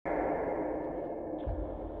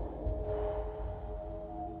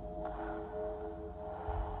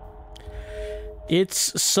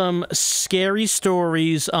It's some scary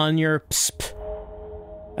stories on your PSP.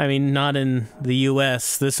 I mean, not in the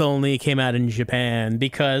US. This only came out in Japan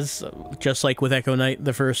because, just like with Echo Knight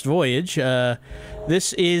The First Voyage,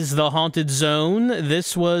 this is The Haunted Zone.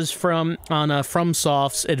 This was on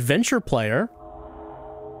FromSoft's Adventure Player,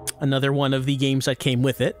 another one of the games that came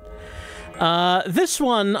with it. This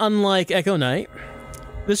one, unlike Echo Knight,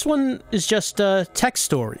 this one is just text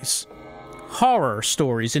stories. Horror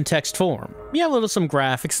stories in text form. We have some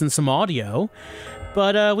graphics and some audio,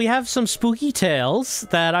 but we have some spooky tales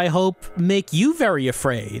that I hope make you very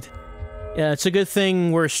afraid. Yeah, it's a good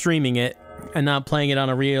thing we're streaming it and not playing it on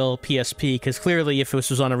a real PSP, because clearly if this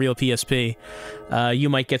was on a real PSP, you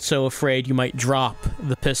might get so afraid you might drop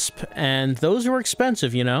the PSP, and those are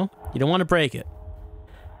expensive, you know? You don't want to break it.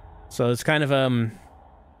 So it's kind of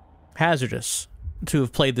hazardous to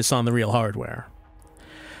have played this on the real hardware.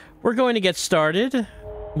 We're going to get started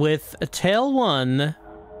with Tale 1,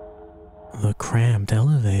 The Cramped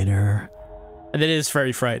Elevator. And it is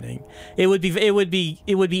very frightening. It would be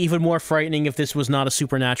even more frightening if this was not a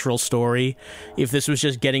supernatural story. If this was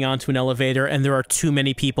just getting onto an elevator and there are too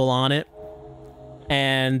many people on it,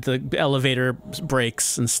 and the elevator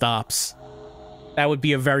breaks and stops. That would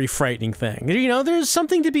be a very frightening thing. You know, there's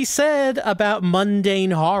something to be said about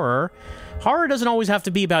mundane horror. Horror doesn't always have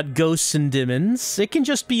to be about ghosts and demons. It can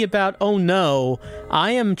just be about, oh no,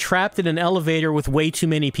 I am trapped in an elevator with way too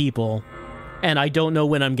many people, and I don't know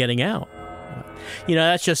when I'm getting out. You know,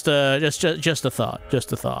 that's just a thought.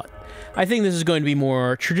 Just a thought. I think this is going to be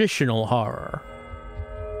more traditional horror.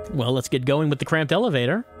 Well, let's get going with The Cramped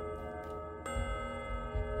Elevator.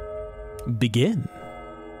 Begin.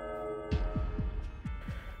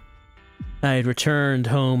 I had returned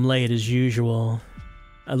home late as usual.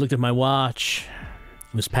 I looked at my watch.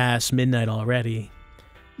 It was past midnight already.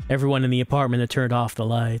 Everyone in the apartment had turned off the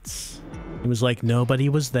lights. It was like nobody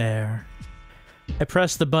was there. I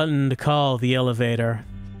pressed the button to call the elevator.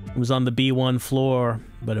 It was on the B1 floor,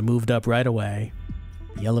 but it moved up right away.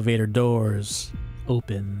 The elevator doors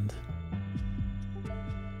opened.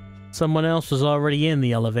 Someone else was already in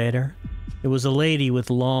the elevator. It was a lady with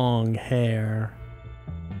long hair.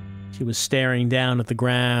 She was staring down at the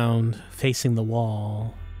ground, facing the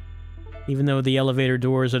wall. Even though the elevator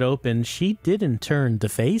doors had opened, she didn't turn to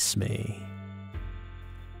face me.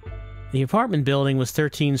 The apartment building was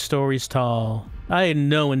 13 stories tall. I had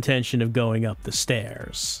no intention of going up the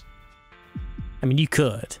stairs. I mean, you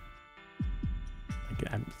could.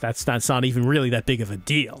 That's not even really that big of a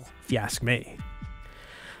deal, if you ask me.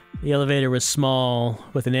 The elevator was small,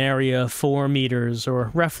 with an area of 4 meters,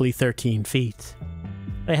 or roughly 13 feet.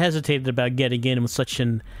 I hesitated about getting in with such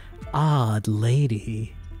an odd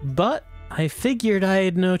lady, but I figured I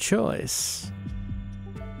had no choice.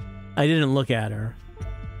 I didn't look at her.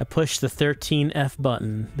 I pushed the 13F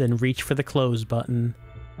button, then reached for the close button.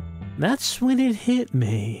 That's when it hit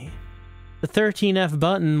me. The 13F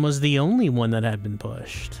button was the only one that had been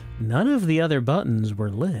pushed. None of the other buttons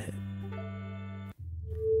were lit.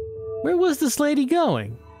 Where was this lady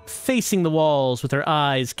going? Facing the walls with her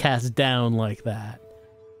eyes cast down like that.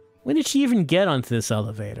 When did she even get onto this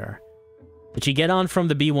elevator? Did she get on from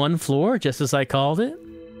the B1 floor, just as I called it?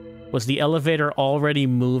 Was the elevator already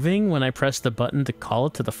moving when I pressed the button to call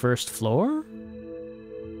it to the first floor?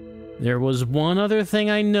 There was one other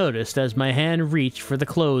thing I noticed as my hand reached for the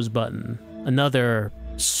close button. Another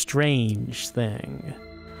strange thing.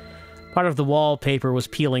 Part of the wallpaper was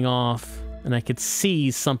peeling off, and I could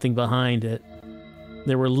see something behind it.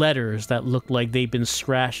 There were letters that looked like they'd been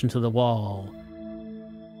scratched into the wall.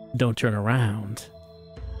 Don't turn around.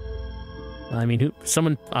 I mean,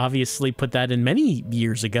 someone obviously put that in many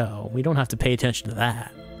years ago. We don't have to pay attention to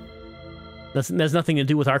that. There's nothing to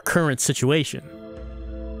do with our current situation.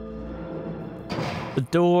 The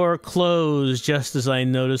door closed just as I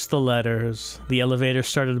noticed the letters. The elevator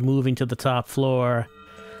started moving to the top floor.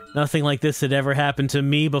 Nothing like this had ever happened to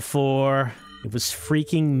me before. It was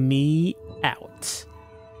freaking me out.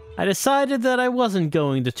 I decided that I wasn't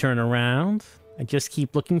going to turn around. I'd just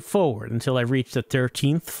keep looking forward until I reached the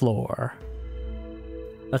 13th floor.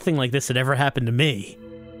 Nothing like this had ever happened to me.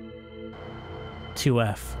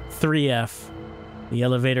 2F, 3F. The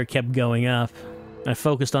elevator kept going up. I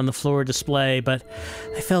focused on the floor display, but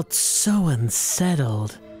I felt so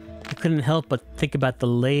unsettled. I couldn't help but think about the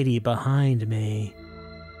lady behind me.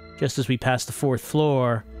 Just as we passed the 4th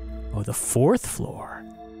floor, or the 4th floor,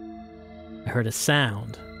 I heard a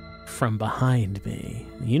sound from behind me.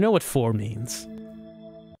 You know what 4 means.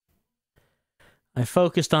 I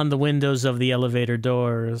focused on the windows of the elevator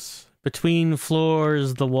doors. Between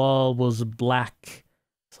floors, the wall was black,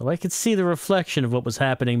 so I could see the reflection of what was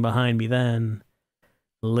happening behind me then.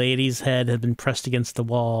 The lady's head had been pressed against the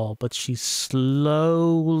wall, but she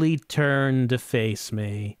slowly turned to face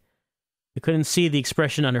me. I couldn't see the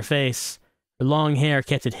expression on her face. Her long hair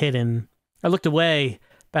kept it hidden. I looked away,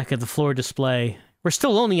 back at the floor display. We're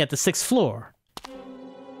still only at the 6th floor.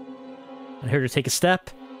 I heard her take a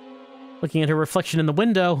step. Looking at her reflection in the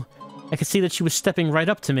window, I could see that she was stepping right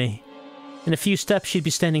up to me. In a few steps, she'd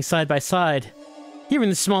be standing side by side. Here in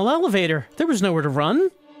the small elevator, there was nowhere to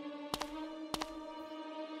run.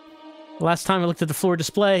 The last time I looked at the floor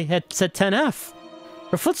display, it said 10F.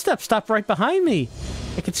 Her footsteps stopped right behind me.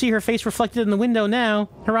 I could see her face reflected in the window now.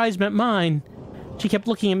 Her eyes met mine. She kept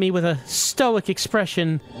looking at me with a stoic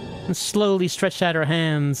expression and slowly stretched out her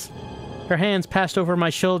hands. Her hands passed over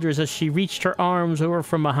my shoulders as she reached her arms over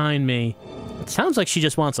from behind me. It sounds like she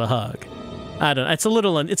just wants a hug. I don't know. It's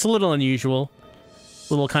a little unusual.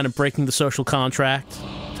 A little kind of breaking the social contract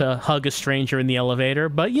to hug a stranger in the elevator,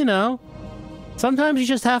 but you know, sometimes you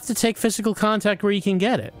just have to take physical contact where you can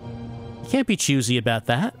get it. You can't be choosy about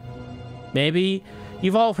that. Maybe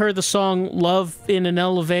you've all heard the song Love in an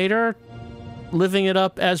Elevator, living it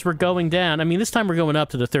up as we're going down. I mean, this time we're going up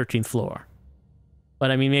to the 13th floor.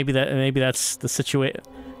 But I mean, maybe that's the situation.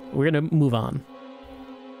 We're gonna move on.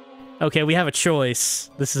 Okay, we have a choice.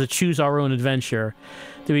 This is a choose our own adventure.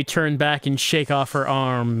 Do we turn back and shake off her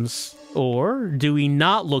arms? Or do we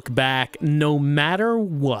not look back no matter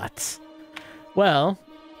what? Well,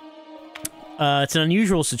 it's an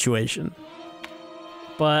unusual situation.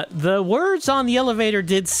 But the words on the elevator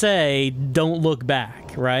did say, don't look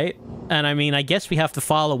back, right? And I mean, I guess we have to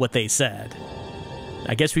follow what they said.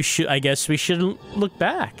 I guess we shouldn't look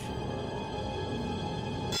back.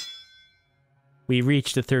 We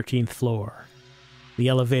reached the 13th floor. The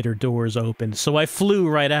elevator doors opened, so I flew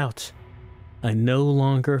right out. I no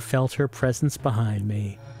longer felt her presence behind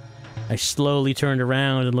me. I slowly turned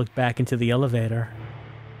around and looked back into the elevator.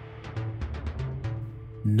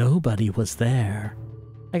 Nobody was there.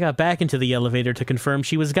 I got back into the elevator to confirm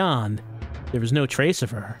she was gone. There was no trace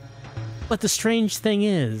of her. But the strange thing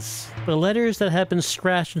is, the letters that had been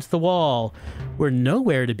scratched into the wall were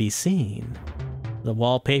nowhere to be seen. The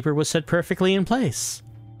wallpaper was set perfectly in place.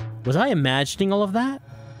 Was I imagining all of that?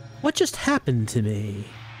 What just happened to me?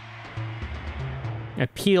 I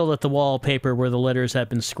peeled at the wallpaper where the letters had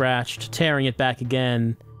been scratched, tearing it back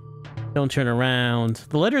again. Don't turn around.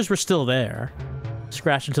 The letters were still there,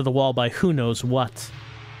 scratched into the wall by who knows what.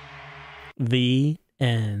 The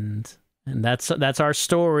end. And that's our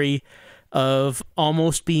story of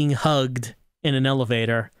almost being hugged in an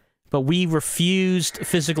elevator, but we refused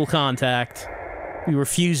physical contact. We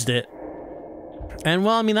refused it. And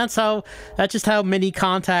well, I mean, that's just how many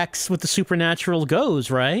contacts with the supernatural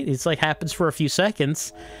goes, right? It's like happens for a few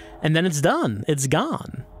seconds and then it's done. It's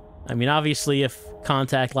gone. I mean, obviously if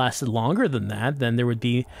contact lasted longer than that, then there would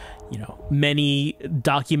be, you know, many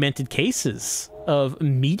documented cases of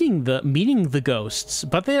meeting the ghosts,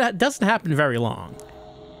 but that doesn't happen very long.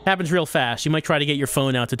 It happens real fast. You might try to get your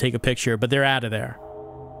phone out to take a picture, but they're out of there.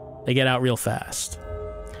 They get out real fast.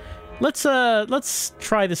 Let's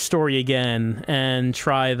try this story again and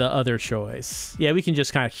try the other choice. Yeah, we can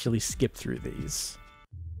just actually skip through these.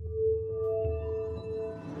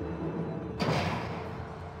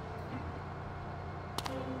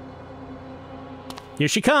 Here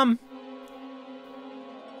she come.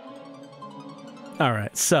 All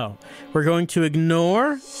right, so we're going to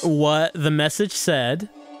ignore what the message said.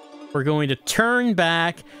 We're going to turn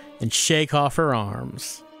back and shake off her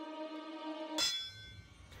arms.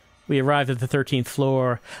 We arrived at the 13th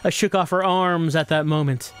floor. I shook off her arms at that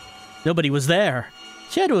moment. Nobody was there.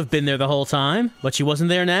 She had to have been there the whole time, but she wasn't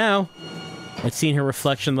there now. I'd seen her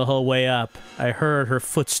reflection the whole way up. I heard her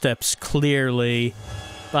footsteps clearly.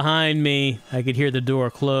 Behind me, I could hear the door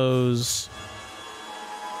close.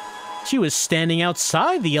 She was standing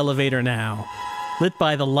outside the elevator now. Lit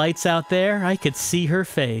by the lights out there, I could see her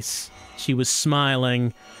face. She was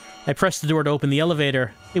smiling. I pressed the door to open the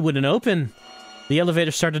elevator. It wouldn't open. The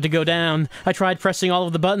elevator started to go down. I tried pressing all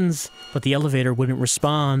of the buttons, but the elevator wouldn't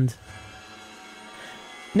respond.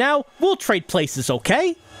 Now, we'll trade places,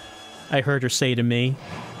 okay? I heard her say to me.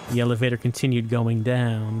 The elevator continued going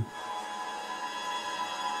down.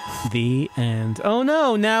 The end. Oh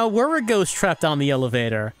no, now we're a ghost trapped on the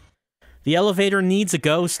elevator. The elevator needs a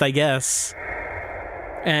ghost, I guess.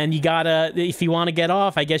 And you gotta, if you want to get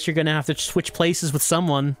off, I guess you're gonna have to switch places with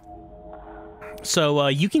someone. So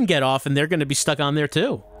you can get off and they're gonna be stuck on there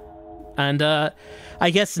too. And I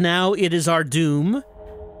guess now it is our doom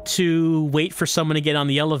to wait for someone to get on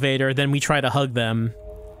the elevator, then we try to hug them.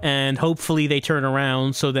 And hopefully they turn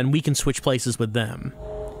around so then we can switch places with them.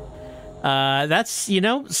 That's, you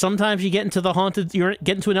know, sometimes you get into the haunted, you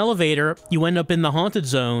get into an elevator, you end up in the haunted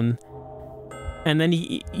zone, and then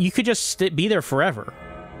you could just be there forever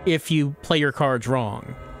if you play your cards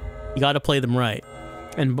wrong. You got to play them right.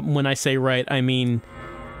 And when I say right, I mean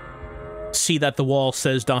see that the wall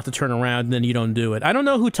says not to turn around, and then you don't do it. I don't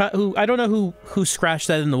know who scratched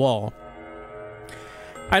that in the wall.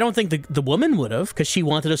 I don't think the woman would have, because she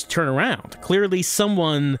wanted us to turn around. Clearly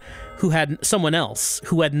someone else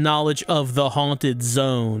who had knowledge of the haunted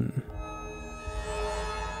zone.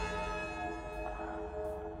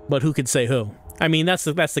 But who could say who? I mean, that's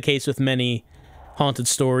the case with many haunted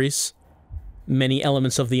stories. Many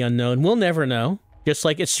elements of the unknown. We'll never know. Just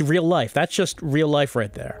like it's real life. That's just real life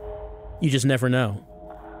right there. You just never know.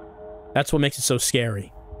 That's what makes it so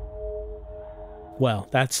scary. Well,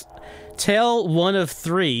 that's Tale 1 of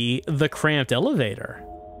 3, The Cramped Elevator.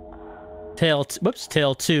 Tale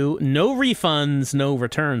 2, No Refunds, No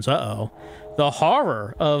Returns. Uh-oh. The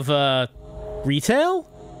horror of, retail?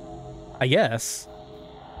 I guess.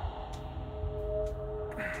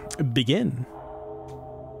 Begin.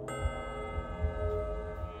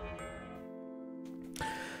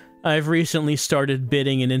 I've recently started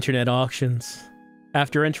bidding in internet auctions.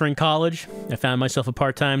 After entering college, I found myself a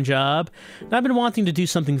part-time job, and I've been wanting to do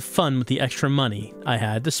something fun with the extra money I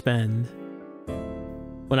had to spend.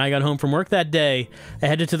 When I got home from work that day, I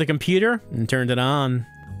headed to the computer and turned it on.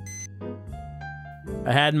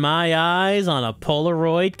 I had my eyes on a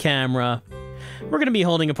Polaroid camera. We're going to be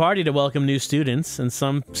holding a party to welcome new students, and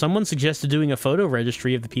someone suggested doing a photo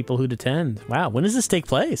registry of the people who'd attend. Wow, when does this take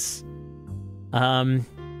place?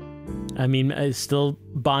 I mean, I'm still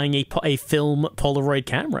buying a film Polaroid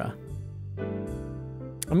camera.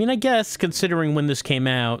 I mean, I guess, considering when this came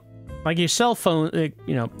out, like your cell phone,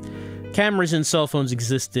 you know, cameras in cell phones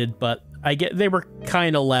existed, but they were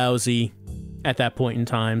kind of lousy at that point in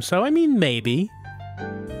time. So, I mean, maybe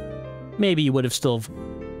you would have still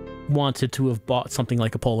wanted to have bought something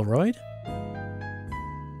like a Polaroid.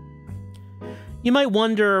 You might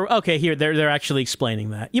wonder, okay, here, they're actually explaining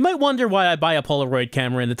that. You might wonder why I buy a Polaroid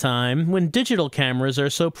camera in a time when digital cameras are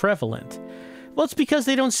so prevalent. Well, it's because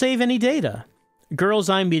they don't save any data. Girls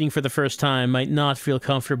I'm meeting for the first time might not feel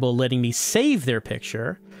comfortable letting me save their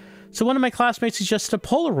picture, so one of my classmates suggested a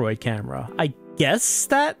Polaroid camera. I guess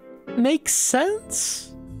that makes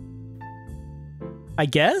sense? I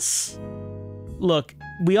guess? Look,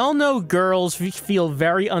 we all know girls feel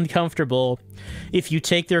very uncomfortable if you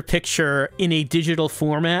take their picture in a digital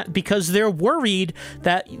format because they're worried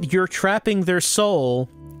that you're trapping their soul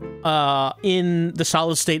in the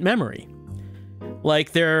solid state memory.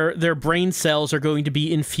 Like their brain cells are going to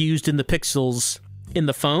be infused in the pixels in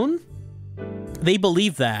the phone. They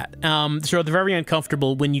believe that. So they're very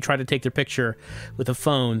uncomfortable when you try to take their picture with a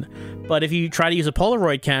phone. But if you try to use a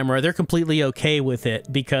Polaroid camera, they're completely okay with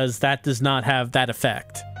it because that does not have that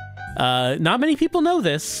effect. Not many people know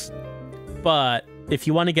this, but if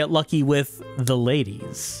you want to get lucky with the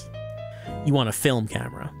ladies, you want a film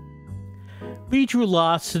camera. We drew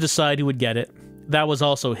lots to decide who would get it. That was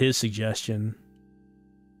also his suggestion.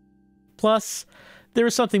 Plus, there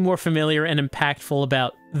was something more familiar and impactful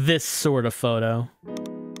about this sort of photo.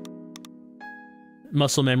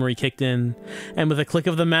 Muscle memory kicked in, and with a click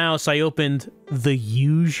of the mouse, I opened the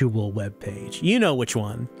usual webpage. You know which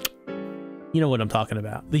one. You know what I'm talking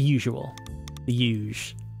about. The usual. The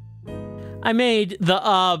huge. I made the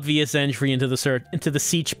obvious entry into the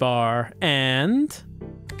search bar, and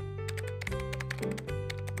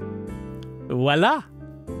voila!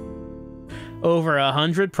 Over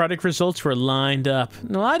 100 product results were lined up.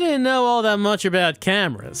 Now, I didn't know all that much about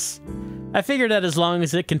cameras. I figured that as long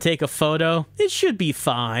as it can take a photo, it should be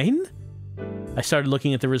fine. I started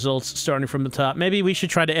looking at the results, starting from the top. Maybe we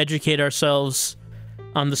should try to educate ourselves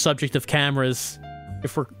on the subject of cameras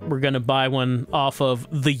if we're gonna buy one off of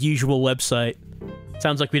the usual website.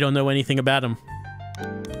 Sounds like we don't know anything about them.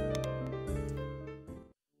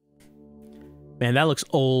 Man, that looks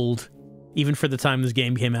old. Even for the time this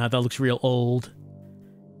game came out, that looks real old.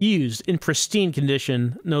 Used in pristine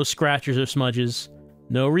condition, no scratches or smudges,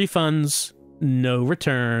 no refunds, no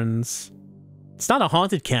returns. It's not a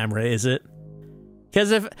haunted camera, is it?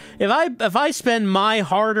 Because if I spend my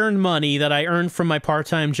hard-earned money that I earned from my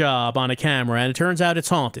part-time job on a camera and it turns out it's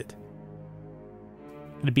haunted,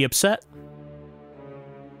 I'd be upset.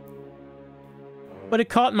 What it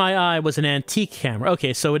caught my eye was an antique camera.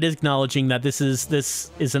 Okay, so it is acknowledging that this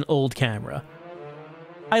is an old camera.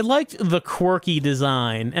 I liked the quirky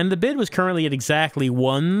design, and the bid was currently at exactly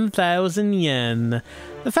 1,000 yen.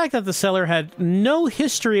 The fact that the seller had no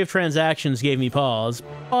history of transactions gave me pause,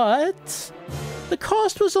 but The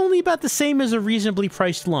cost was only about the same as a reasonably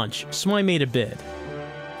priced lunch, so I made a bid.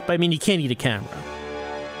 But I mean, you can't eat a camera.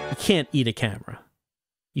 You can't eat a camera.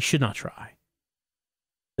 You should not try.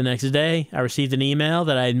 The next day, I received an email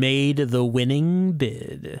that I had made the winning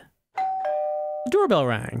bid. The doorbell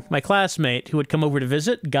rang. My classmate, who had come over to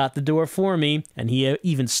visit, got the door for me, and he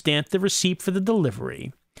even stamped the receipt for the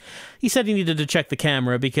delivery. He said he needed to check the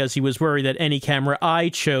camera because he was worried that any camera I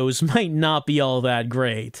chose might not be all that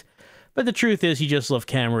great. But the truth is, he just loved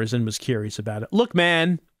cameras and was curious about it. Look,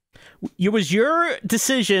 man, it was your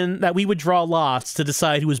decision that we would draw lots to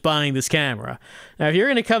decide who was buying this camera. Now, if you're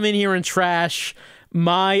going to come in here and trash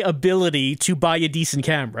my ability to buy a decent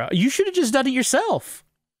camera, you should have just done it yourself.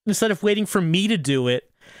 Instead of waiting for me to do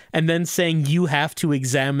it and then saying you have to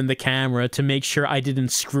examine the camera to make sure I didn't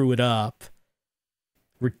screw it up.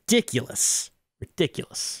 Ridiculous.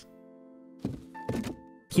 Ridiculous.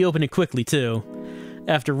 He opened it quickly, too.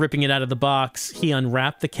 After ripping it out of the box, he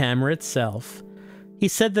unwrapped the camera itself. He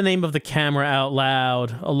said the name of the camera out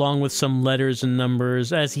loud, along with some letters and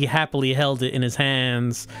numbers, as he happily held it in his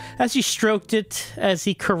hands, as he stroked it, as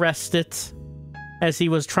he caressed it, as he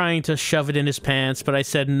was trying to shove it in his pants, but I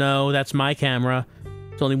said, no, that's my camera.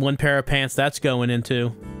 There's only one pair of pants that's going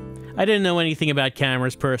into. I didn't know anything about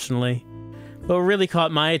cameras personally, but what really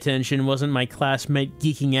caught my attention wasn't my classmate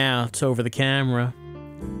geeking out over the camera.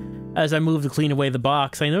 As I moved to clean away the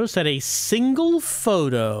box, I noticed that a single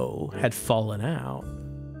photo had fallen out.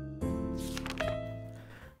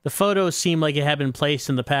 The photo seemed like it had been placed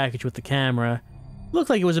in the package with the camera. It looked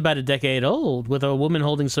like it was about a decade old, with a woman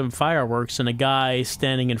holding some fireworks and a guy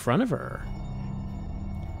standing in front of her.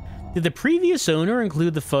 Did the previous owner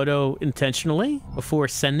include the photo intentionally before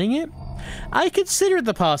sending it? I considered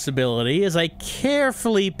the possibility as I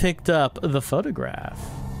carefully picked up the photograph.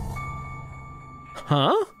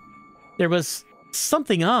 Huh? There was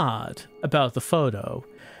something odd about the photo.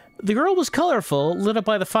 The girl was colorful, lit up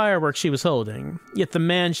by the fireworks she was holding, yet the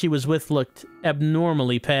man she was with looked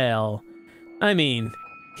abnormally pale. I mean,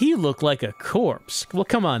 he looked like a corpse. Well,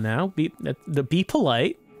 come on now, be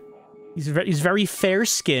polite. He's very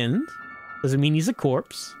fair-skinned. Doesn't mean he's a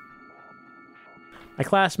corpse. My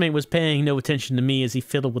classmate was paying no attention to me as he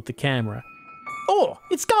fiddled with the camera. Oh,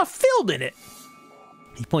 it's got film in it!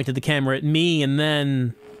 He pointed the camera at me and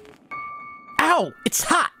then... Ow! It's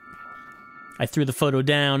hot! I threw the photo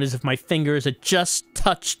down as if my fingers had just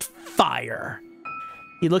touched fire.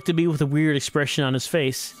 He looked at me with a weird expression on his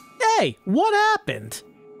face. Hey, what happened?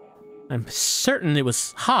 I'm certain it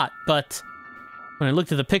was hot, but when I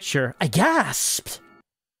looked at the picture, I gasped.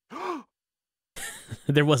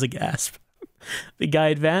 There was a gasp. The guy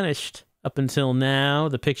had vanished. Up until now,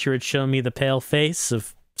 the picture had shown me the pale face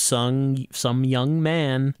of some young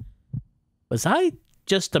man. Was I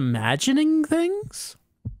just imagining things?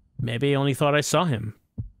 Maybe I only thought I saw him.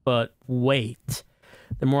 But wait.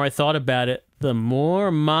 The more I thought about it, the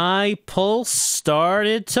more my pulse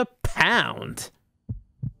started to pound.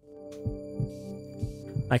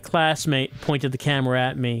 My classmate pointed the camera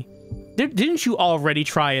at me. Didn't you already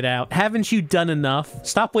try it out? Haven't you done enough?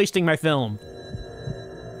 Stop wasting my film.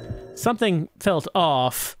 Something felt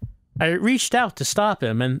off. I reached out to stop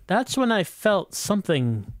him, and that's when I felt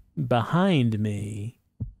something behind me.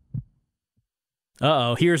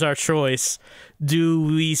 Uh-oh, here's our choice. Do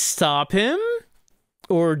we stop him?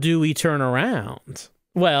 Or do we turn around?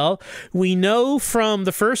 Well, we know from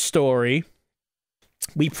the first story,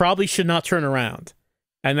 we probably should not turn around.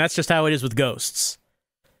 And that's just how it is with ghosts.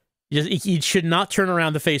 You should not turn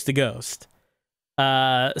around to face the ghost.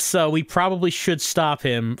 So we probably should stop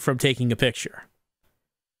him from taking a picture.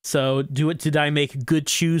 So did I make good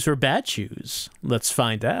choose or bad choose? Let's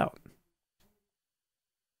find out.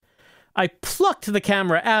 I plucked the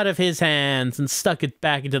camera out of his hands and stuck it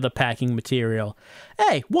back into the packing material.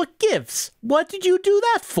 Hey, what gives? What did you do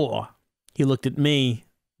that for? He looked at me,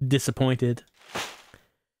 disappointed.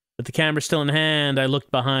 With the camera still in hand, I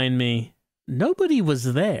looked behind me. Nobody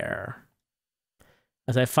was there.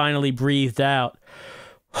 As I finally breathed out,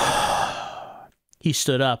 he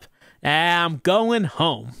stood up. I'm going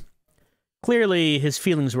home. Clearly, his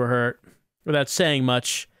feelings were hurt. Without saying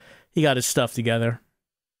much, he got his stuff together.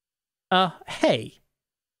 Hey.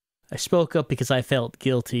 I spoke up because I felt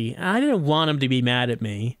guilty. I didn't want him to be mad at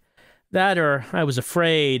me. That or I was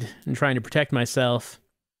afraid and trying to protect myself.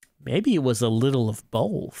 Maybe it was a little of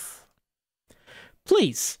both.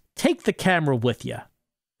 Please, take the camera with you,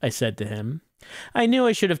 I said to him. I knew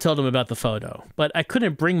I should have told him about the photo, but I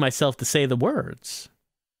couldn't bring myself to say the words.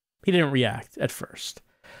 He didn't react at first.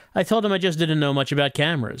 I told him I just didn't know much about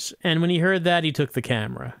cameras, and when he heard that, he took the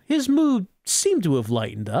camera. His mood seemed to have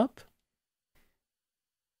lightened up.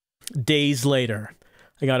 Days later,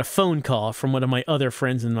 I got a phone call from one of my other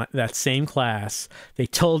friends in that same class. They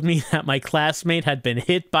told me that my classmate had been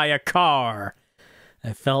hit by a car.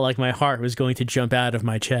 I felt like my heart was going to jump out of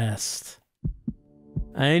my chest.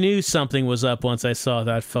 I knew something was up once I saw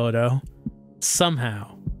that photo.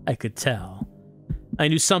 Somehow, I could tell. I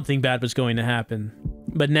knew something bad was going to happen.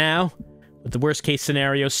 But now, with the worst-case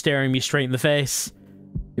scenario staring me straight in the face,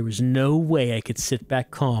 there was no way I could sit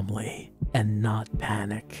back calmly and not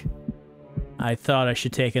panic. I thought I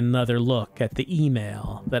should take another look at the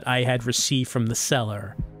email that I had received from the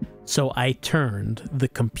seller, so I turned the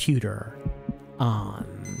computer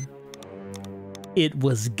on. It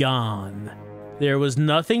was gone. There was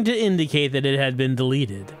nothing to indicate that it had been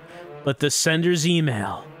deleted, but the sender's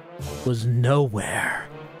email was nowhere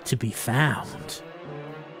to be found.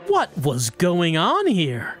 What was going on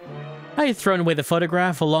here? I had thrown away the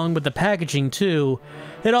photograph along with the packaging, too.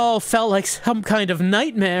 It all felt like some kind of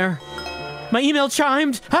nightmare. My email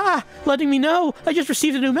chimed, letting me know I just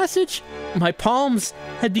received a new message. My palms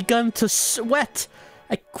had begun to sweat.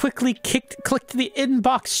 I quickly clicked the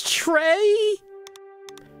inbox tray.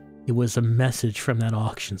 It was a message from that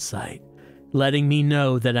auction site, letting me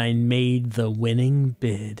know that I made the winning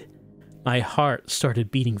bid. My heart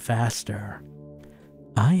started beating faster.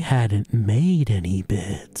 I hadn't made any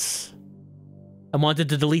bids. I wanted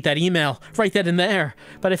to delete that email right then and there,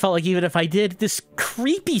 but I felt like even if I did, this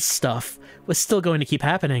creepy stuff was still going to keep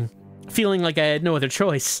happening, feeling like I had no other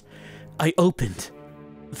choice. I opened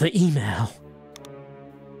the email.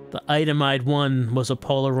 The item I'd won was a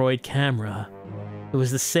Polaroid camera. It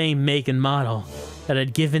was the same make and model that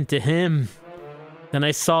I'd given to him. Then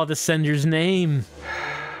I saw the sender's name.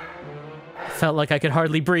 I felt like I could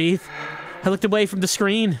hardly breathe. I looked away from the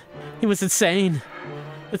screen. It was insane.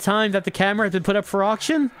 The time that the camera had been put up for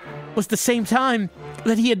auction was the same time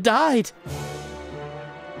that he had died.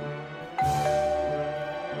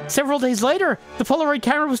 Several days later, the Polaroid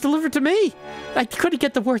camera was delivered to me. I couldn't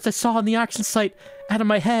get the words I saw on the auction site out of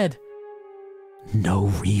my head. No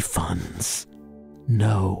refunds.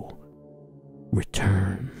 No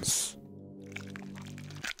returns.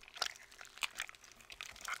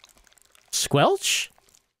 Squelch?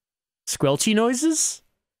 Squelchy noises?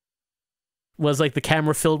 Was like the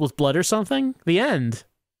camera filled with blood or something? The end.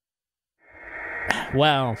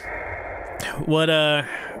 Wow. What a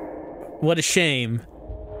shame.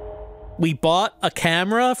 We bought a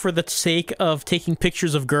camera for the sake of taking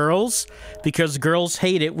pictures of girls, because girls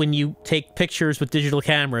hate it when you take pictures with digital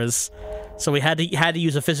cameras. So we had to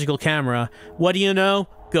use a physical camera. What do you know?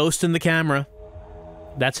 Ghost in the camera.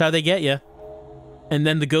 That's how they get you. And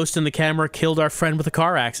then the ghost in the camera killed our friend with a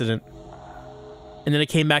car accident. And then it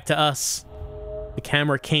came back to us. The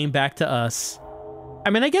camera came back to us. I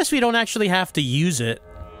mean, I guess we don't actually have to use it,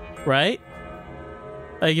 right?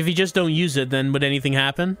 Like, if you just don't use it, then would anything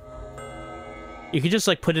happen? You could just,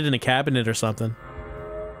 like, put it in a cabinet or something.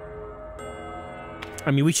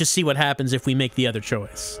 I mean, we should see what happens if we make the other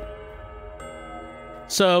choice.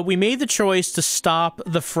 So, we made the choice to stop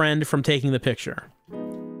the friend from taking the picture.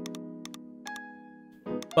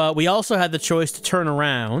 But we also had the choice to turn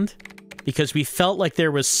around, because we felt like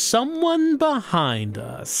there was someone behind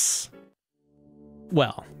us.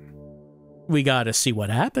 Well, we gotta see what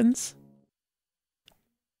happens.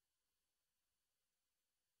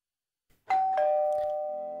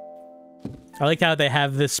 I like how they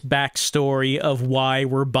have this backstory of why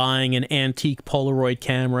we're buying an antique Polaroid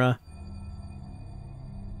camera.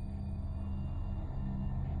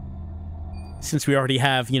 Since we already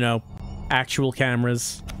have, you know, actual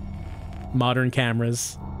cameras, modern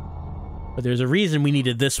cameras. But there's a reason we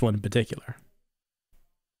needed this one in particular.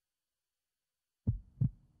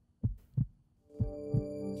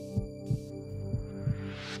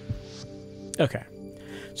 Okay.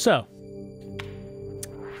 So,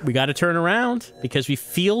 we gotta turn around because we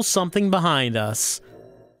feel something behind us.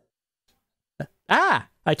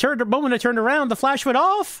 The moment I turned around, the flash went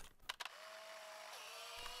off.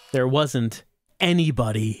 There wasn't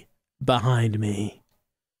anybody behind me.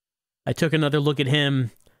 I took another look at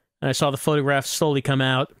him, and I saw the photograph slowly come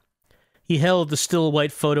out. He held the still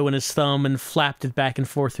white photo in his thumb and flapped it back and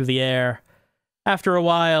forth through the air. After a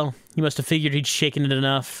while, he must have figured he'd shaken it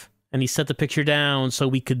enough, and he set the picture down so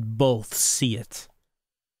we could both see it.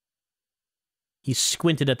 He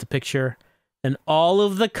squinted at the picture, and all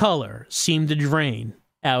of the color seemed to drain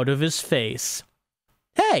out of his face.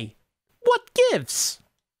 Hey, what gives?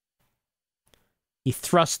 He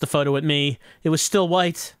thrust the photo at me. It was still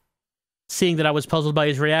white. Seeing that I was puzzled by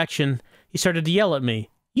his reaction, he started to yell at me.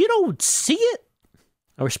 You don't see it?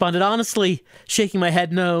 I responded honestly, shaking my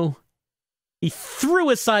head no. He threw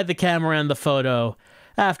aside the camera and the photo.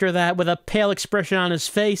 After that, with a pale expression on his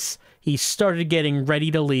face, he started getting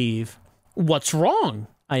ready to leave. "What's wrong?"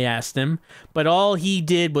 I asked him, but all he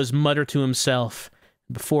did was mutter to himself.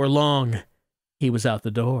 Before long, he was out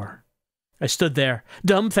the door. I stood there,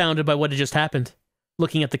 dumbfounded by what had just happened,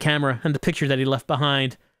 looking at the camera and the picture that he left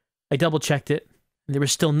behind. I double-checked it, and there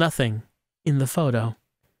was still nothing in the photo.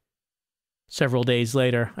 Several days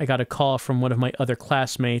later, I got a call from one of my other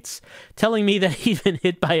classmates telling me that he'd been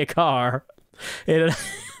hit by a car. That,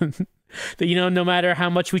 no matter how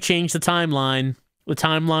much we change the timeline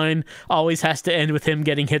always has to end with him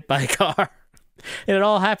getting hit by a car. And it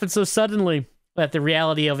all happened so suddenly that the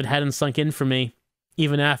reality of it hadn't sunk in for me,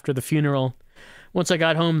 even after the funeral. Once I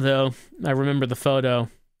got home, though, I remembered the photo,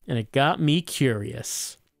 and it got me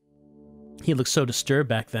curious. He looked so disturbed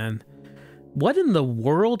back then. What in the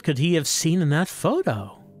world could he have seen in that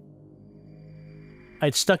photo?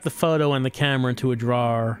 I'd stuck the photo and the camera into a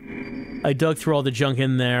drawer. I dug through all the junk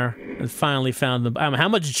in there and finally found the... how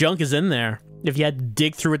much junk is in there if you had to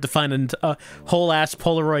dig through it to find a whole-ass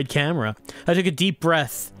Polaroid camera? I took a deep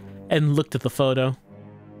breath and looked at the photo.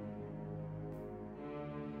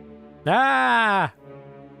 Ah!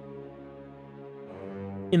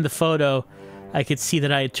 In the photo, I could see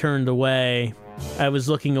that I had turned away. I was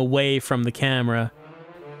looking away from the camera,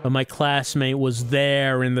 but my classmate was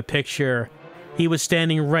there in the picture. He was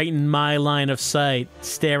standing right in my line of sight,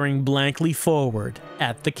 staring blankly forward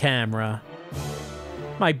at the camera.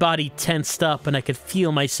 My body tensed up and I could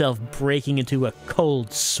feel myself breaking into a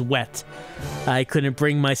cold sweat. I couldn't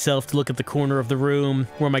bring myself to look at the corner of the room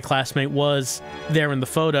where my classmate was, there in the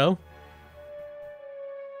photo.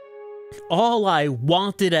 All I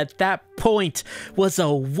wanted at that point was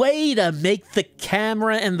a way to make the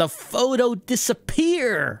camera and the photo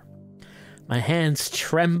disappear. My hands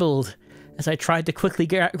trembled as I tried to quickly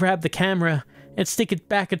grab the camera and stick it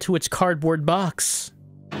back into its cardboard box.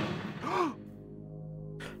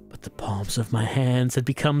 But the palms of my hands had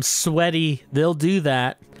become sweaty. They'll do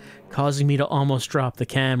that, causing me to almost drop the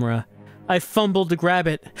camera. I fumbled to grab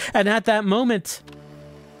it, and at that moment,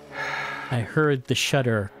 I heard the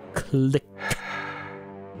shutter click.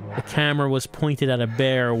 The camera was pointed at a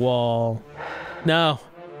bare wall. No,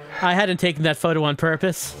 I hadn't taken that photo on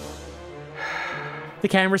purpose. The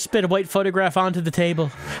camera spit a white photograph onto the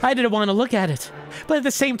table. I didn't want to look at it, but at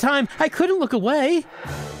the same time, I couldn't look away.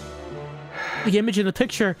 The image in the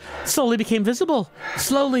picture slowly became visible.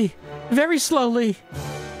 Slowly, very slowly.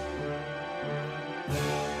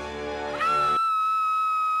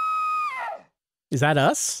 Is that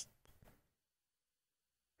us?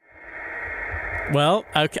 Well,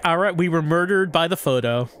 okay, all right, we were murdered by the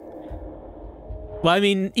photo. Well, I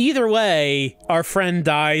mean, either way, our friend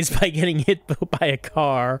dies by getting hit by a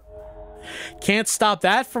car. Can't stop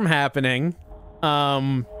that from happening.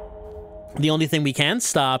 The only thing we can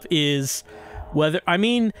stop is whether... I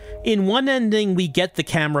mean, in one ending, we get the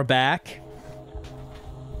camera back.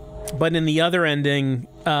 But in the other ending,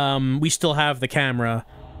 we still have the camera.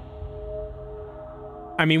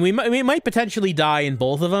 I mean, we might potentially die in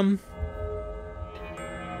both of them.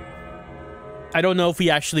 I don't know if we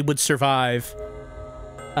actually would survive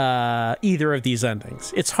either of these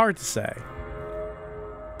endings. It's hard to say.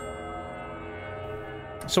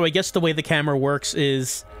 So I guess the way the camera works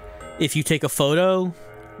is if you take a photo,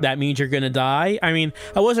 that means you're gonna die. I mean,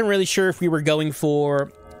 I wasn't really sure if we were going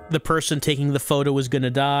for the person taking the photo is gonna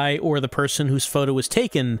die or the person whose photo was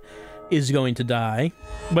taken is going to die.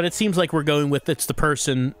 But it seems like we're going with it's the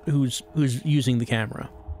person who's using the camera.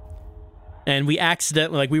 And we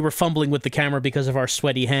accidentally, like, we were fumbling with the camera because of our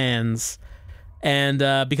sweaty hands. And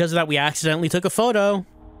because of that, we accidentally took a photo.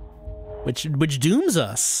 Which dooms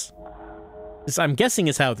us. I'm guessing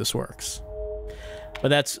is how this works. But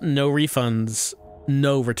that's no refunds,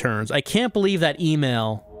 no returns. I can't believe that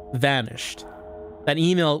email vanished. That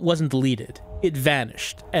email wasn't deleted. It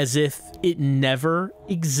vanished, as if it never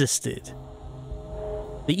existed.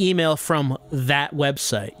 The email from that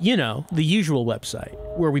website. You know, the usual website,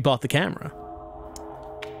 where we bought the camera.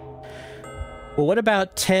 Well, what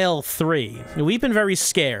about Tale 3? We've been very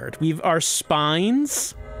scared. Our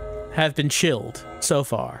spines have been chilled so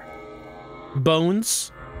far.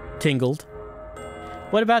 Bones tingled.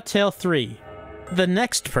 What about Tale 3? The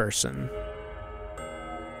next person.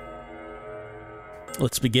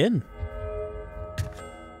 Let's begin.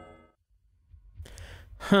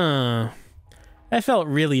 Huh. I felt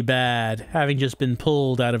really bad, having just been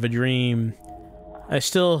pulled out of a dream. I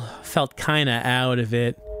still felt kinda out of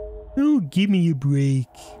it. Oh, give me a break.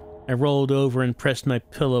 I rolled over and pressed my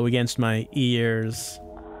pillow against my ears.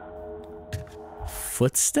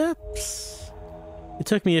 Footsteps? It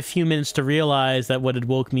took me a few minutes to realize that what had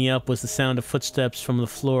woke me up was the sound of footsteps from the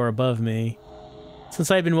floor above me. Since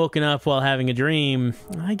I'd been woken up while having a dream,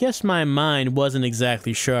 I guess my mind wasn't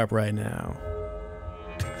exactly sharp right now.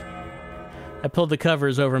 I pulled the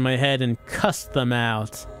covers over my head and cussed them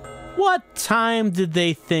out. What time did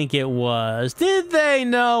they think it was? Did they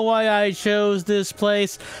know why I chose this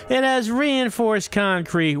place? It has reinforced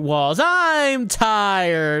concrete walls. I'm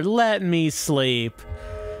tired. Let me sleep.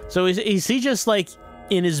 So is he just like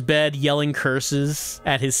in his bed yelling curses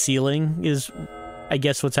at his ceiling? Is, I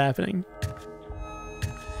guess, what's happening?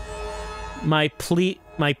 My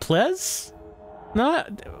pleas?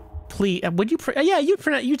 Not plea. Would you? Yeah,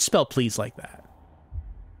 you'd spell please like that.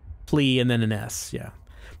 Plea and then an S. Yeah.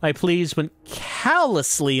 My pleas went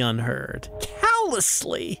callously unheard.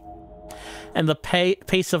 Callously. And the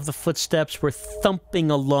pace of the footsteps were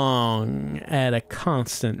thumping along at a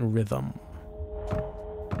constant rhythm.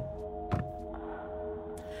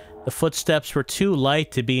 The footsteps were too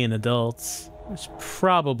light to be an adult's. It was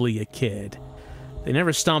probably a kid. They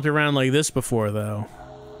never stomped around like this before, though.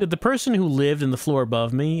 Did the person who lived in the floor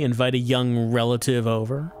above me invite a young relative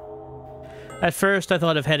over? At first, I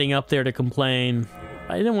thought of heading up there to complain.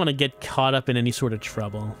 I didn't want to get caught up in any sort of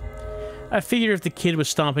trouble. I figured if the kid was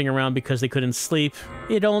stomping around because they couldn't sleep,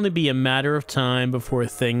 it'd only be a matter of time before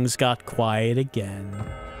things got quiet again.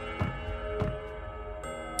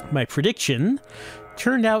 My prediction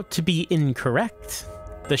turned out to be incorrect.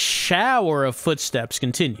 The shower of footsteps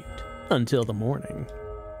continued until the morning.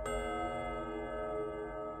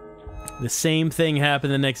 The same thing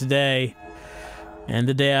happened the next day, and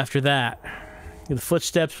the day after that. The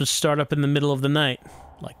footsteps would start up in the middle of the night,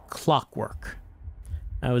 like clockwork.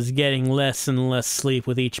 I was getting less and less sleep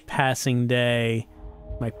with each passing day.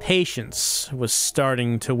 My patience was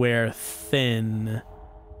starting to wear thin.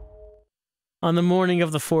 On the morning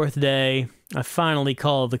of the fourth day, I finally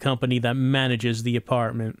called the company that manages the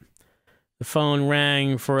apartment. The phone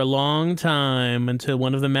rang for a long time until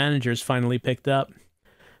one of the managers finally picked up.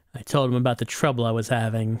 I told him about the trouble I was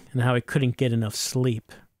having and how I couldn't get enough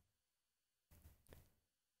sleep.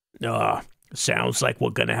 Sounds like we're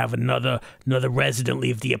gonna have another resident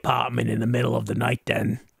leave the apartment in the middle of the night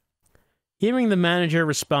then. Hearing the manager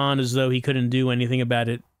respond as though he couldn't do anything about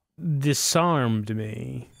it disarmed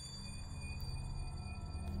me.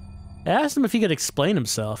 I asked him if he could explain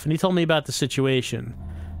himself, and he told me about the situation.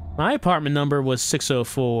 My apartment number was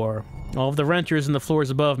 604. All of the renters in the floors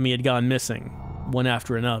above me had gone missing, one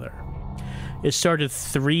after another. It started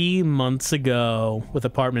 3 months ago with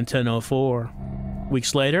apartment 1004.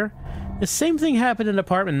 Weeks later, the same thing happened in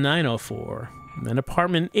apartment 904, and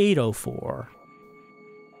apartment 804.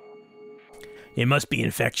 It must be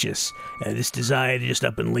infectious, this desire to just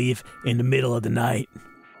up and leave in the middle of the night.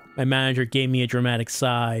 My manager gave me a dramatic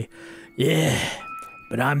sigh. Yeah,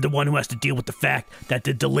 but I'm the one who has to deal with the fact that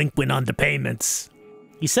the delinquent on the payments.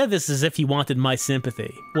 He said this as if he wanted my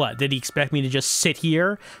sympathy. What, did he expect me to just sit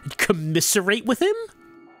here and commiserate with him?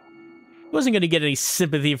 He wasn't going to get any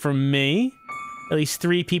sympathy from me. At least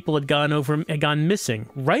 3 people had gone missing,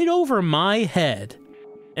 right over my head.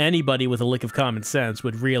 Anybody with a lick of common sense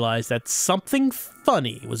would realize that something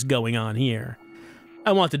funny was going on here.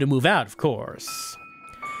 I wanted to move out, of course.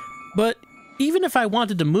 But even if I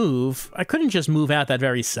wanted to move, I couldn't just move out that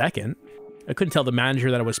very second. I couldn't tell the manager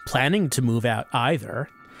that I was planning to move out either.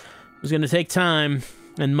 It was going to take time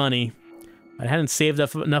and money. I hadn't saved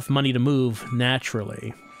up enough money to move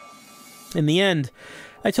naturally. In the end,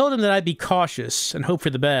 I told him that I'd be cautious and hope for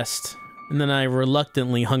the best, and then I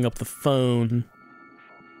reluctantly hung up the phone.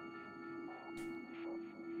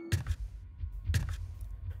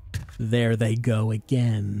 There they go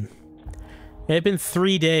again. It had been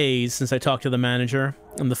 3 days since I talked to the manager,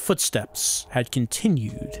 and the footsteps had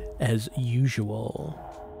continued as usual.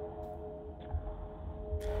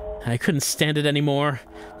 I couldn't stand it anymore.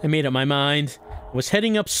 I made up my mind. I was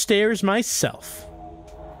heading upstairs myself.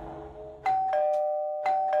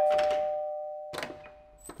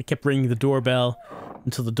 I kept ringing the doorbell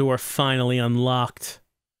until the door finally unlocked.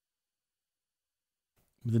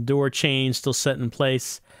 With the door chain still set in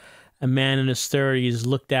place, a man in his 30s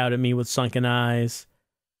looked out at me with sunken eyes.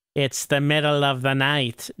 It's the middle of the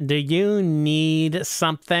night. Do you need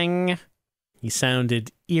something? He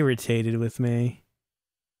sounded irritated with me.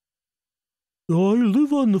 I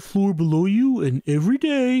live on the floor below you, and every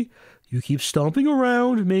day you keep stomping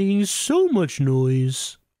around, making so much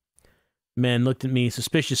noise. The man looked at me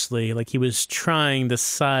suspiciously, like he was trying to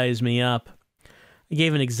size me up. I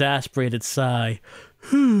gave an exasperated sigh.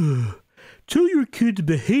 Tell your kid to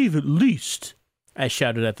behave at least, I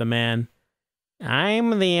shouted at the man.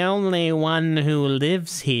 I'm the only one who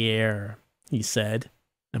lives here, he said.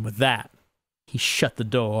 And with that, he shut the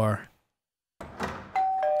door.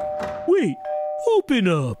 Wait, open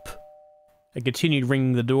up! I continued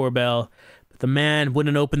ringing the doorbell, but the man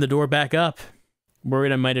wouldn't open the door back up.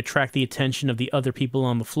 Worried I might attract the attention of the other people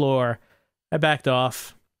on the floor, I backed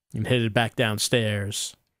off and headed back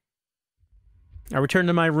downstairs. I returned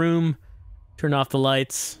to my room, turned off the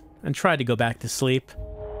lights, and tried to go back to sleep.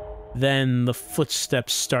 Then the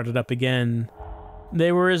footsteps started up again.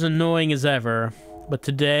 They were as annoying as ever, but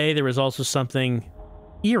today there was also something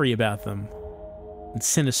eerie about them, and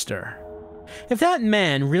sinister. If that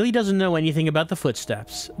man really doesn't know anything about the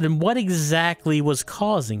footsteps, then what exactly was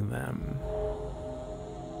causing them?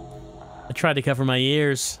 I tried to cover my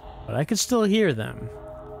ears, but I could still hear them.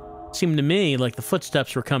 It seemed to me like the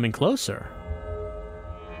footsteps were coming closer.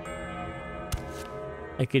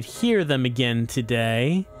 I could hear them again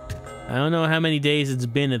today. I don't know how many days it's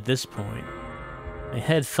been at this point. My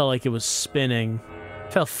head felt like it was spinning.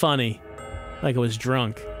 It felt funny, like I was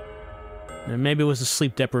drunk. And maybe it was the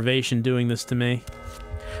sleep deprivation doing this to me.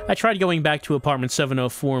 I tried going back to apartment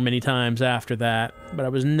 704 many times after that, but I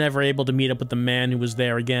was never able to meet up with the man who was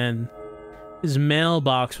there again. His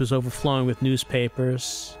mailbox was overflowing with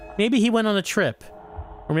newspapers. Maybe he went on a trip,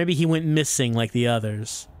 or maybe he went missing like the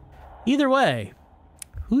others. Either way,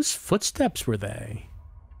 whose footsteps were they?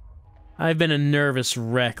 I've been a nervous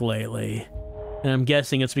wreck lately, and I'm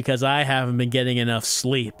guessing it's because I haven't been getting enough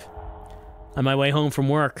sleep. On my way home from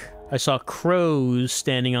work, I saw crows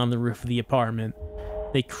standing on the roof of the apartment.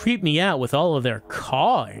 They creeped me out with all of their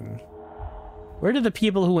cawing. Where did the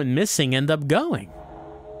people who went missing end up going?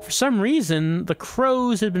 For some reason, the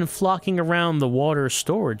crows had been flocking around the water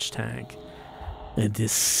storage tank. A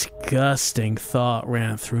disgusting thought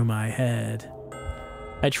ran through my head.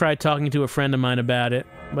 I tried talking to a friend of mine about it,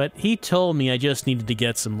 but he told me I just needed to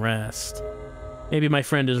get some rest. Maybe my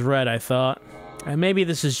friend is right, I thought. And maybe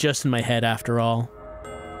this is just in my head after all.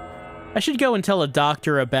 I should go and tell a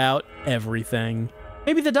doctor about everything.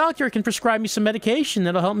 Maybe the doctor can prescribe me some medication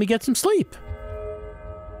that'll help me get some sleep.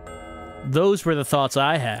 Those were the thoughts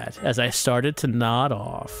I had as I started to nod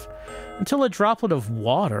off, until a droplet of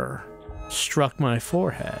water struck my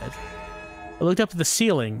forehead. I looked up at the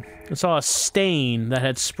ceiling and saw a stain that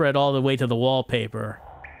had spread all the way to the wallpaper.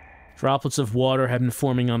 Droplets of water had been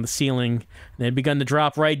forming on the ceiling, and they had begun to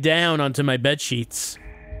drop right down onto my bedsheets.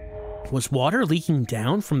 Was water leaking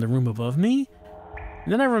down from the room above me?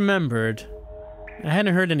 And then I remembered I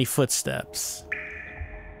hadn't heard any footsteps.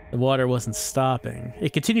 The water wasn't stopping.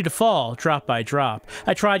 It continued to fall, drop by drop.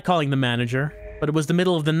 I tried calling the manager, but it was the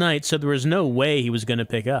middle of the night, so there was no way he was going to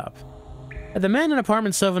pick up. Had the man in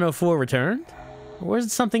apartment 704 returned? Or was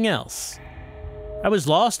it something else? I was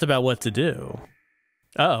lost about what to do.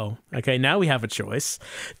 Uh-oh. Okay, now we have a choice.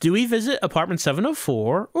 Do we visit apartment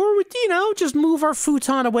 704, or, just move our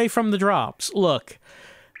futon away from the drops? Look.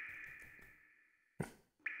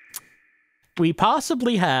 We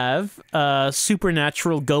possibly have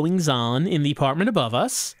supernatural goings-on in the apartment above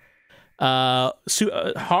us.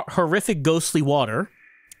 Horrific ghostly water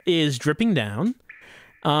is dripping down.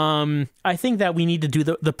 I think that we need to do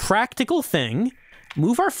the practical thing.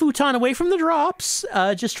 Move our futon away from the drops.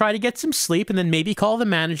 Just try to get some sleep, and then maybe call the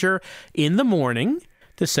manager in the morning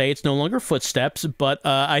to say it's no longer footsteps. But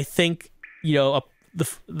I think,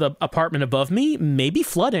 the apartment above me may be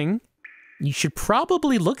flooding. You should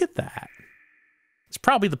probably look at that. It's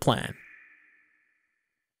probably the plan.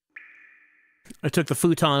 I took the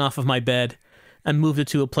futon off of my bed and moved it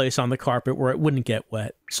to a place on the carpet where it wouldn't get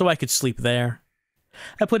wet, so I could sleep there.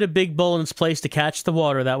 I put a big bowl in its place to catch the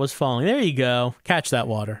water that was falling. There you go. Catch that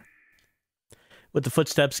water. With the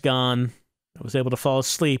footsteps gone, I was able to fall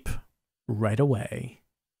asleep right away.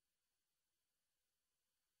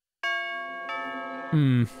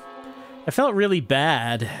 I felt really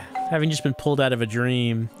bad, having just been pulled out of a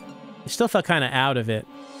dream. I still felt kind of out of it.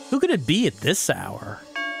 Who could it be at this hour?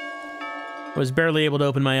 I was barely able to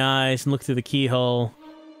open my eyes and look through the keyhole.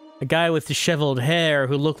 A guy with disheveled hair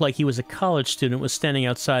who looked like he was a college student was standing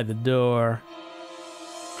outside the door.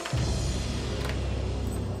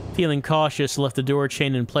 Feeling cautious, I left the door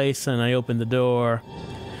chain in place and I opened the door.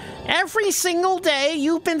 Every single day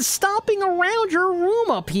you've been stomping around your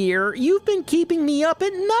room up here. You've been keeping me up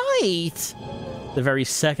at night. The very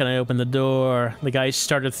second I opened the door, the guy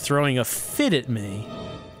started throwing a fit at me.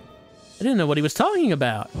 I didn't know what he was talking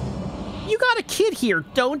about. You got a kid here,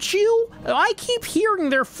 don't you? I keep hearing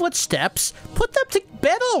their footsteps. Put them to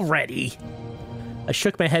bed already. I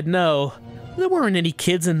shook my head no. There weren't any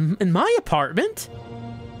kids in my apartment.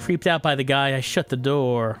 Creeped out by the guy, I shut the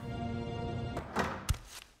door.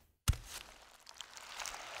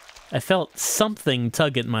 I felt something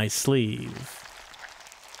tug at my sleeve.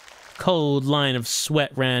 Cold line of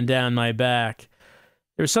sweat ran down my back.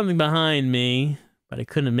 There was something behind me, but I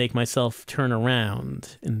couldn't make myself turn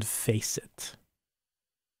around and face it.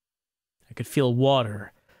 I could feel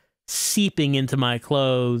water seeping into my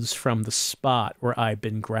clothes from the spot where I'd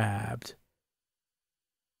been grabbed.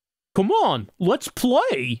 Come on, let's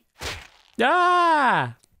play!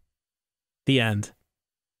 Ah! The end.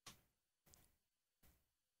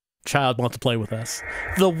 Child wants to play with us.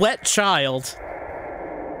 The wet child.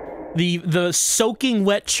 The soaking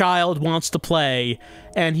wet child wants to play,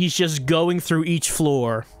 and he's just going through each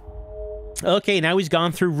floor. Okay, now he's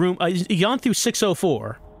gone through he's gone through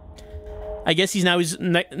 604. I guess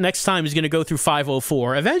next time he's going to go through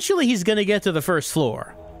 504. Eventually, he's going to get to the first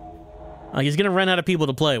floor. He's going to run out of people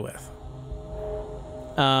to play with.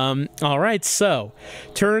 All right, so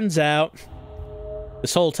turns out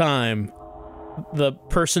this whole time, the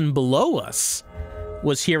person below us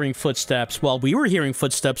was hearing footsteps while we were hearing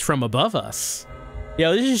footsteps from above us. You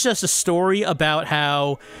know, this is just a story about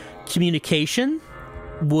how communication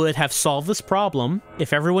would have solved this problem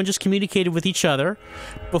if everyone just communicated with each other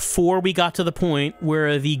before we got to the point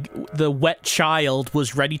where the wet child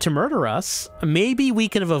was ready to murder us. Maybe we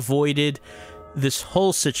could have avoided this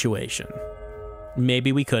whole situation.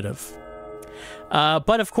 Maybe we could have.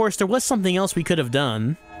 But of course, there was something else we could have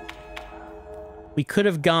done. We could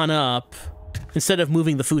have gone up, instead of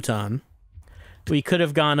moving the futon, we could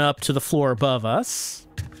have gone up to the floor above us.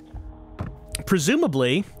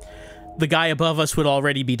 Presumably, the guy above us would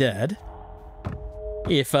already be dead.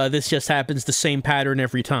 If this just happens the same pattern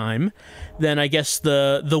every time, then I guess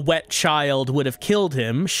the wet child would have killed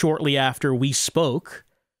him shortly after we spoke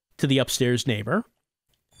to the upstairs neighbor.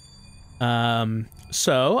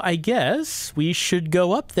 So I guess we should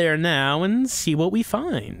go up there now and see what we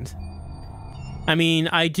find. I mean,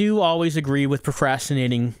 I do always agree with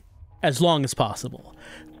procrastinating as long as possible,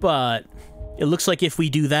 but it looks like if we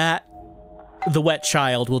do that, the wet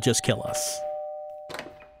child will just kill us.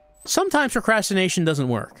 Sometimes procrastination doesn't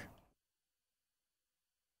work.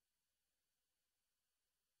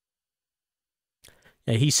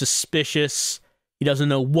 Yeah, he's suspicious. He doesn't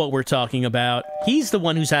know what we're talking about. He's the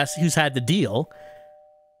one who's had the deal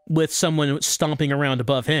with someone stomping around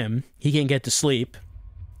above him. He can't get to sleep.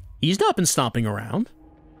 He's not been stomping around.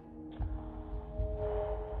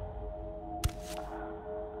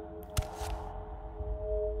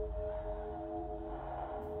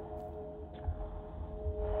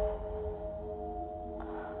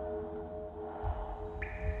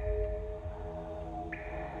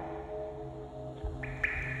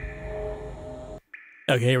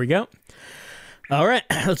 Okay, here we go. All right,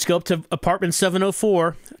 let's go up to apartment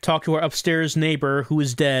 704, talk to our upstairs neighbor who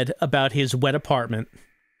is dead about his wet apartment.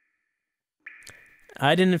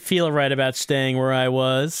 I didn't feel right about staying where I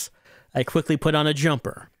was. I quickly put on a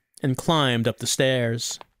jumper and climbed up the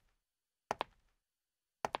stairs.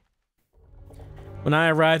 When I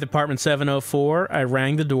arrived at apartment 704, I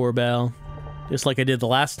rang the doorbell, just like I did the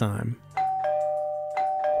last time.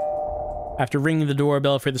 After ringing the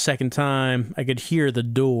doorbell for the second time, I could hear the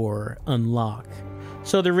door unlock.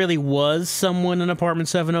 So there really was someone in apartment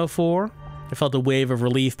 704? I felt a wave of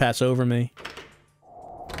relief pass over me.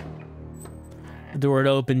 The door had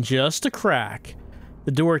opened just a crack.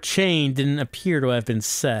 The door chain didn't appear to have been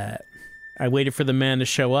set. I waited for the man to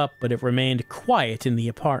show up, but it remained quiet in the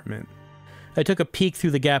apartment. I took a peek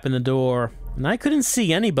through the gap in the door, and I couldn't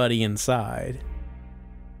see anybody inside.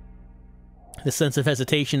 The sense of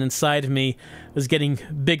hesitation inside of me was getting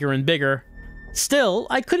bigger and bigger. Still,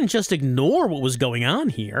 I couldn't just ignore what was going on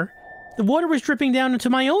here. The water was dripping down into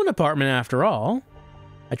my own apartment after all.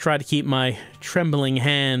 I tried to keep my trembling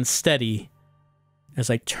hands steady as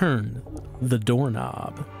I turned the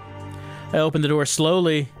doorknob. I opened the door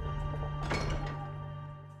slowly.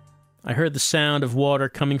 I heard the sound of water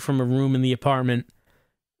coming from a room in the apartment.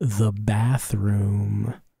 The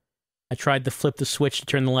bathroom. I tried to flip the switch to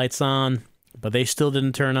turn the lights on, but they still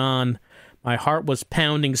didn't turn on. My heart was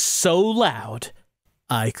pounding so loud,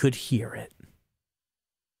 I could hear it.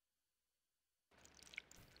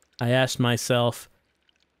 I asked myself,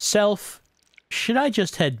 "Self, should I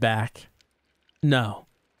just head back?" No,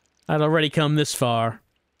 I'd already come this far.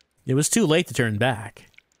 It was too late to turn back.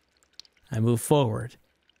 I moved forward,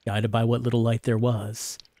 guided by what little light there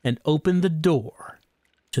was, and opened the door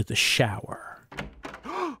to the shower.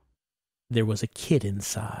 There was a kid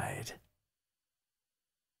inside.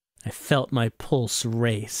 I felt my pulse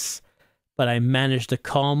race, but I managed to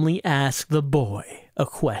calmly ask the boy a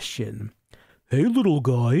question. "Hey, little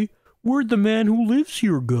guy, where'd the man who lives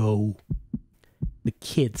here go?" The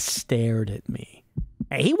kid stared at me,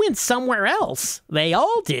 He went somewhere else. They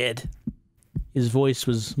all did. His voice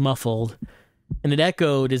was muffled, and it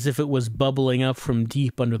echoed as if it was bubbling up from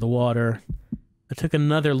deep under the water. I took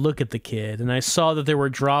another look at the kid, and I saw that there were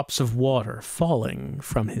drops of water falling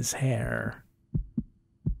from his hair.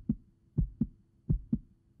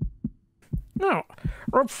 No,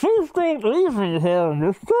 please don't leave me here,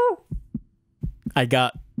 mister. I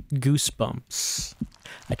got goosebumps.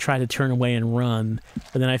 I tried to turn away and run,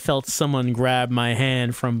 but then I felt someone grab my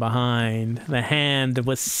hand from behind. The hand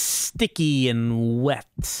was sticky and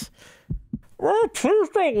wet. Oh, please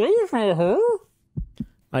don't leave me here.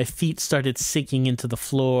 My feet started sinking into the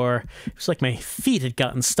floor. It was like my feet had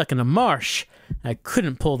gotten stuck in a marsh. I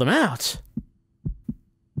couldn't pull them out.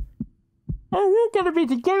 Oh, we're gonna be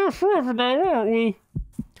together forever now, aren't we?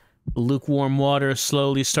 The lukewarm water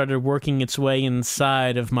slowly started working its way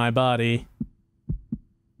inside of my body.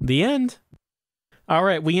 The end. All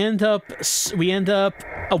right, we end up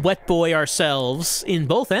a wet boy ourselves in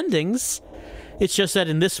both endings. It's just that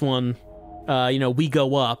in this one, you know, we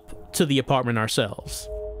go up to the apartment ourselves.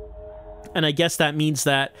 And I guess that means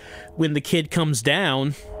that when the kid comes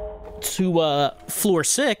down to floor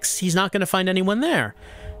 6, he's not going to find anyone there.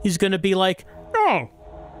 He's going to be like, oh,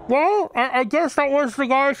 well, I guess that was the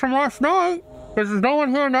guy from last night. Because there's no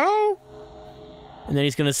one here now. And then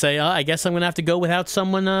he's going to say, I guess I'm going to have to go without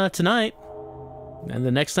someone tonight. And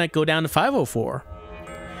the next night, go down to 504.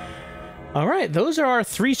 All right, those are our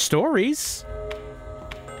 3 stories.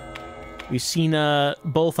 We've seen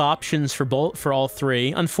both options for all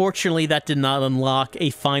 3. Unfortunately, that did not unlock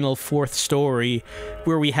a final 4th story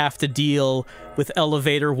where we have to deal with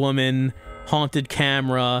elevator woman, haunted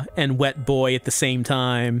camera, and wet boy at the same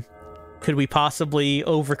time. Could we possibly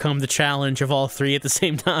overcome the challenge of all 3 at the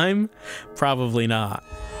same time? Probably not.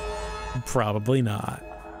 Probably not.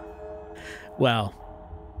 Well,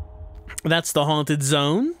 that's the Haunted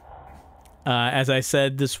Zone. As I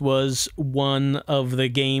said, this was one of the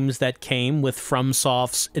games that came with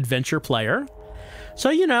FromSoft's Adventure Player.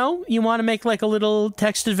 So, you know, you want to make like a little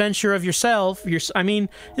text adventure of yourself. I mean,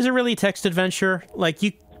 is it really a text adventure? Like,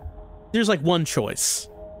 there's like one choice.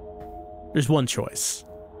 There's one choice.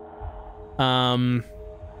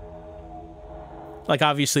 Like,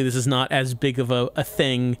 obviously, this is not as big of a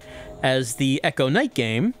thing as the Echo Night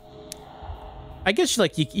game. I guess,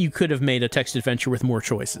 like, you could have made a text adventure with more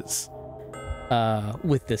choices.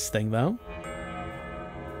 With this thing, though.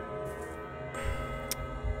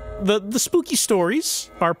 The spooky stories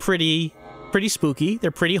are pretty spooky. They're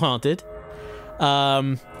pretty haunted.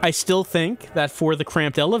 I still think that for the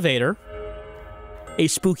cramped elevator, a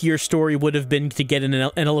spookier story would have been to get in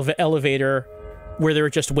an elevator where there are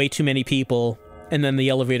just way too many people, and then the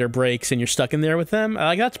elevator breaks and you're stuck in there with them.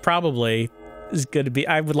 Like, that's probably is going to be...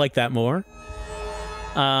 I would like that more.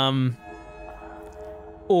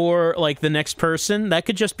 Or, like, the next person, that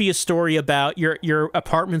could just be a story about your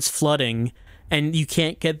apartment's flooding, and you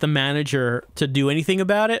can't get the manager to do anything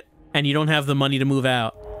about it, and you don't have the money to move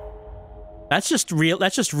out. That's just real.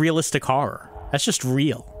 That's just realistic horror. That's just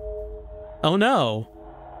real. Oh no.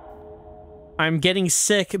 I'm getting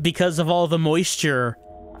sick because of all the moisture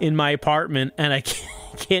in my apartment, and I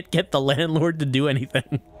can't get the landlord to do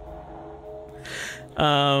anything.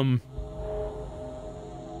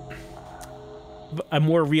 A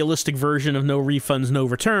more realistic version of no refunds, no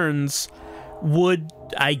returns would,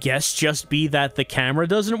 I guess, just be that the camera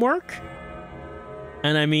doesn't work.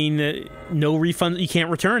 And I mean, no refund, you can't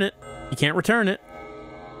return it. You can't return it.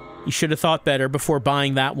 You should have thought better before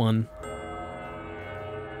buying that one.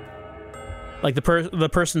 Like, the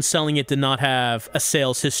person selling it did not have a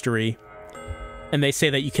sales history, and they say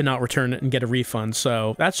that you cannot return it and get a refund,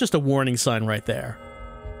 so that's just a warning sign right there.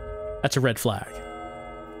 That's a red flag.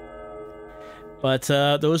 But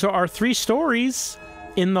those are our 3 stories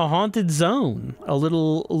in the Haunted Zone. A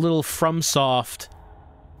little FromSoft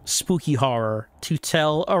spooky horror to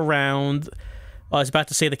tell around... I was about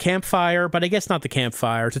to say the campfire, but I guess not the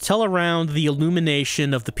campfire. To tell around the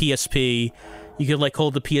illumination of the PSP. You could, like,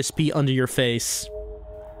 hold the PSP under your face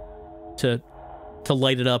to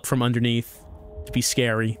light it up from underneath, to be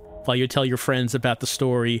scary, while you tell your friends about the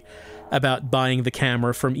story about buying the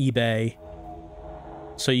camera from eBay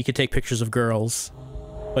so you could take pictures of girls.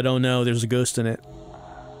 But oh no, there's a ghost in it.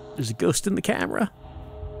 There's a ghost in the camera.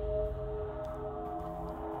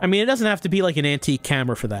 I mean, it doesn't have to be like an antique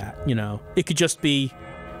camera for that, you know. It could just be,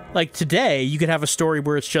 like, today, you could have a story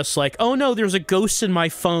where it's just like, oh no, there's a ghost in my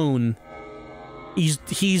phone.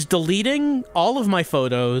 He's deleting all of my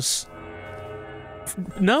photos.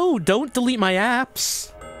 No, don't delete my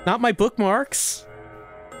apps. Not my bookmarks.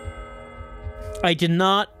 I did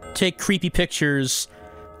not take creepy pictures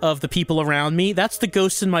of the people around me. That's the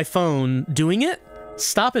ghost in my phone doing it.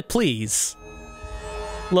 Stop it, please.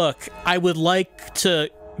 Look, I would like to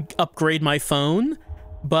upgrade my phone,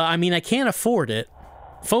 but I mean, I can't afford it.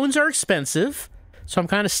 Phones are expensive, so I'm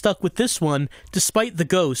kind of stuck with this one, despite the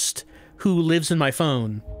ghost who lives in my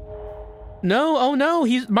phone. No, oh no,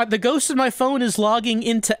 the ghost in my phone is logging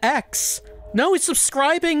into X. No, he's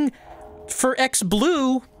subscribing for X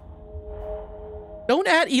Blue. Don't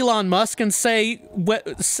add Elon Musk and say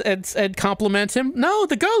and compliment him. No,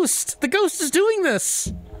 the ghost is doing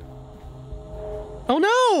this. Oh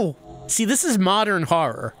no! See, this is modern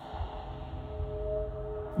horror.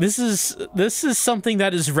 This is something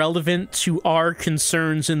that is relevant to our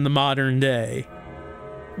concerns in the modern day.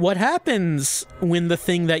 What happens when the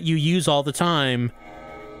thing that you use all the time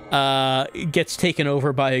gets taken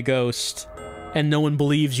over by a ghost and no one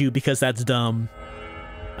believes you because that's dumb?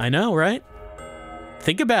 I know, right?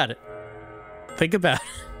 Think about it. Think about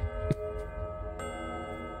it.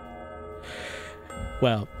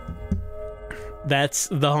 Well, that's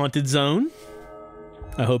The Haunted Zone.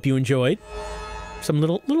 I hope you enjoyed. Some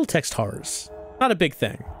little text horrors. Not a big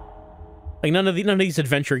thing. Like none of these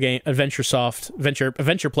adventure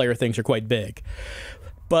player things are quite big.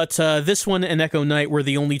 But this one and Echo Night were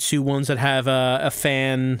the only two ones that have a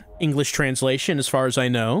fan English translation, as far as I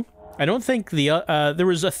know. I don't think there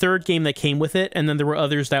was a third game that came with it, and then there were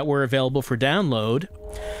others that were available for download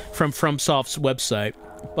from FromSoft's website.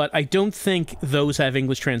 But I don't think those have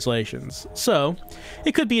English translations. So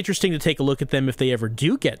it could be interesting to take a look at them if they ever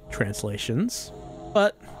do get translations.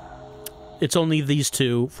 But it's only these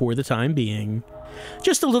two for the time being.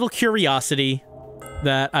 Just a little curiosity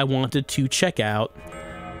that I wanted to check out.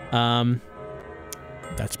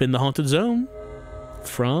 That's been The Haunted Zone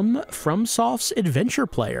from FromSoft's Adventure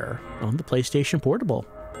Player on the PlayStation Portable.